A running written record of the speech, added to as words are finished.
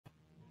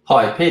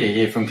Hi, Peter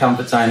here from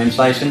Comfort Zone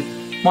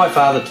Insulation. My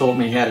father taught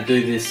me how to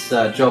do this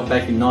job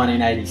back in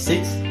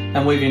 1986,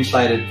 and we've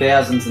insulated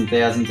thousands and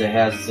thousands of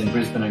houses in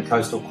Brisbane and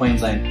coastal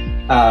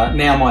Queensland.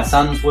 Now my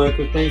sons work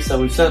with me, so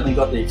we've certainly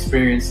got the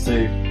experience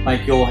to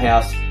make your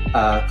house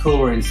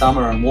cooler in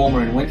summer and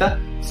warmer in winter.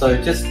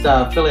 So just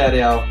fill out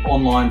our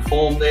online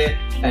form there,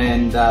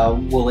 and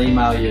we'll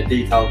email you a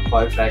detailed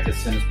quote back as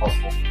soon as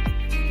possible.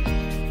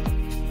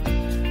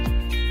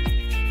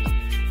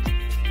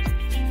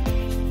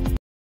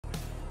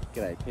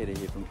 G'day, Peter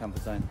here from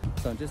Comfort Zone.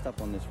 So I'm just up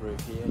on this roof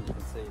here. You can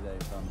see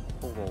they've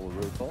pulled all the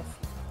roof off,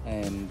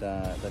 and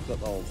they've got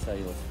the old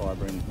cellulose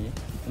fibre in here.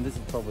 And this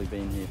has probably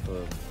been here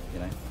for, you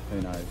know,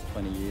 who knows,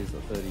 20 years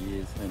or 30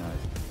 years, who knows.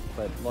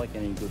 But like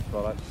any good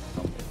product,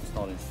 it's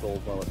not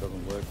installed well, it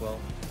doesn't work well.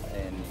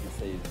 And you can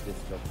see this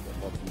job's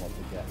got lots and lots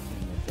of gaps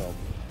in the job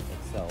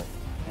itself,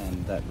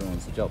 and that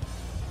ruins the job.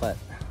 But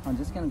I'm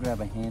just going to grab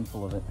a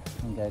handful of it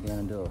and go down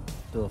and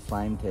do a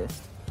flame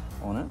test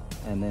on it,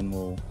 and then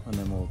we'll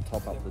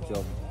top up the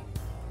job.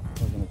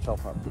 We're going to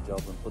chop up the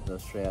job and put the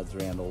shrouds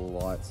around all the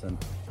lights and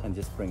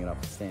just bring it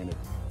up to standard.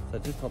 So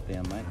just hop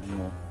down, mate, and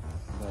we'll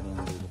go down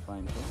and do the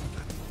flame test.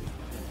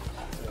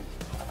 So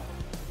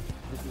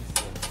this is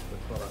the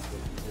product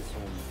that you just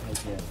want to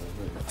take out of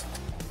the roof.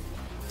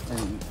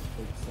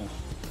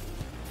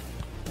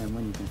 And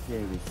when you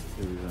compare this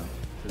to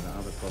the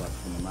other products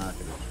on the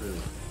market, it's really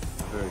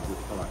a very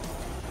good product.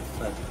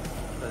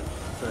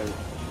 So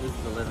this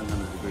is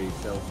 1100 degrees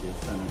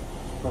Celsius, and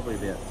probably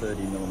about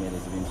 30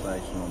 millimetres of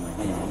insulation on the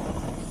hand.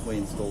 We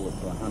install it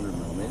to 100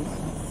 millimetres,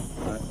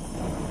 right?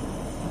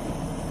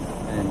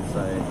 And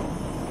so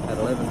at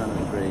 1100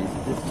 degrees,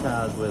 you just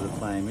charge where the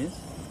flame is.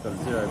 It's got a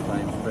zero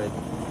flame spread,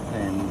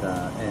 and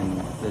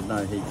there's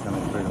no heat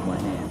coming through to my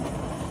hand.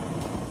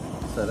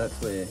 So that's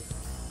where,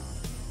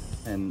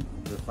 and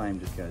the flame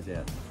just goes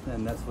out.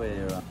 And that's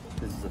where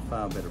this is a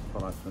far better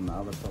product than the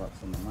other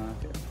products on the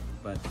market.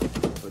 But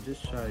if I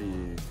just show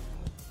you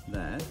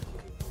that,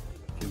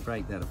 if you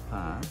break that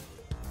apart,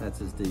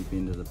 that's as deep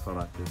into the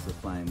product as the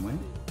flame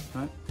went,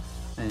 right?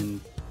 And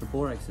the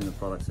borax in the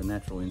product's a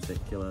natural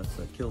insect killer,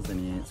 so it kills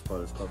any ants,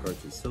 spiders,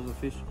 cockroaches,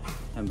 silverfish.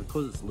 And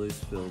because it's loose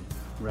filled,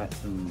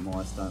 rats and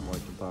mice don't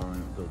like to burrow in it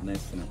and build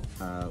nests in it.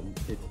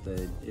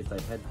 If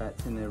they'd had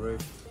bats in their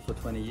roof for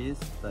 20 years,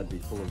 they'd be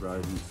full of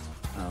rodents,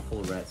 full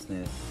of rats'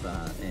 nests,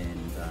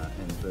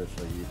 and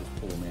virtually you just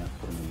pull them out,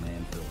 put them in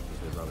landfill because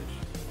they're rubbish.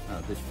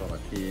 This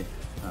product here,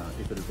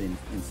 if it had been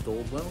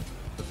installed well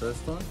the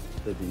first time,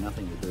 there'd be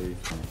nothing to do.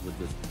 We'd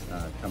just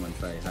come and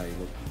say, hey,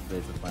 look,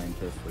 there's a flame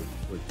test,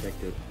 we've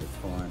checked it, it's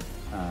fine,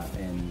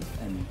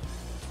 and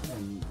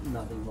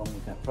nothing wrong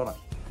with that product.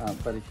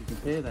 But if you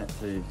compare that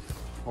to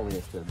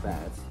polyester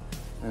bats,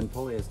 and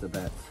polyester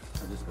bats,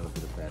 I've just got a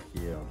bit of bat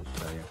here, I'll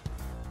just show you,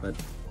 but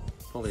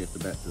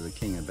polyester bats are the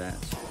king of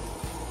bats.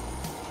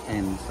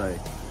 And so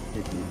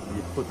if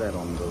you put that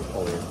on the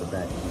polyester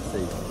bat, you can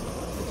see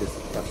it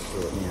just cuts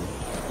through it now.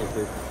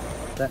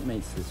 That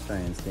meets the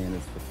Australian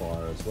standards for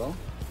fire as well,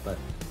 but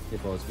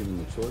if I was given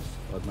the choice,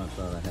 I'd much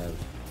rather have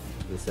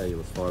the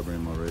cellulose fibre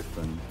in my roof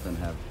than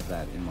have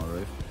that in my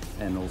roof.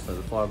 And also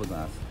the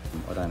fiberglass.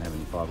 I don't have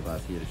any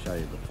fiberglass here to show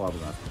you, but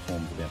fiberglass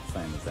performs about the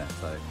same as that.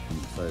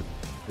 So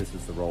this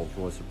is the Rolls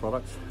Royce of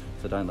products.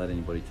 So don't let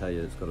anybody tell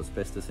you it's got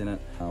asbestos in it,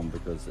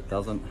 because it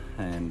doesn't,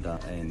 and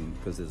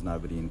because there's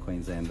nobody in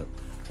Queensland that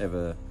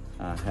ever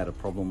had a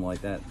problem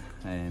like that.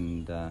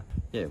 And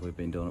yeah, we've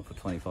been doing it for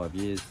 25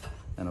 years,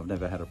 and I've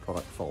never had a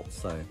product fault.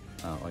 So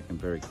I can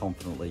very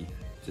confidently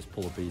just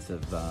pull a piece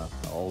of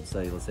old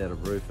cellulose out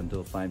of roof and do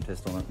a flame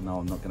test on it, and no,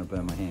 I'm not going to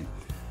burn my hand.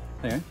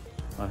 Anyway,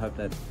 I hope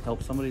that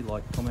helps somebody.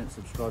 Like, comment,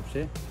 subscribe,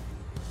 share.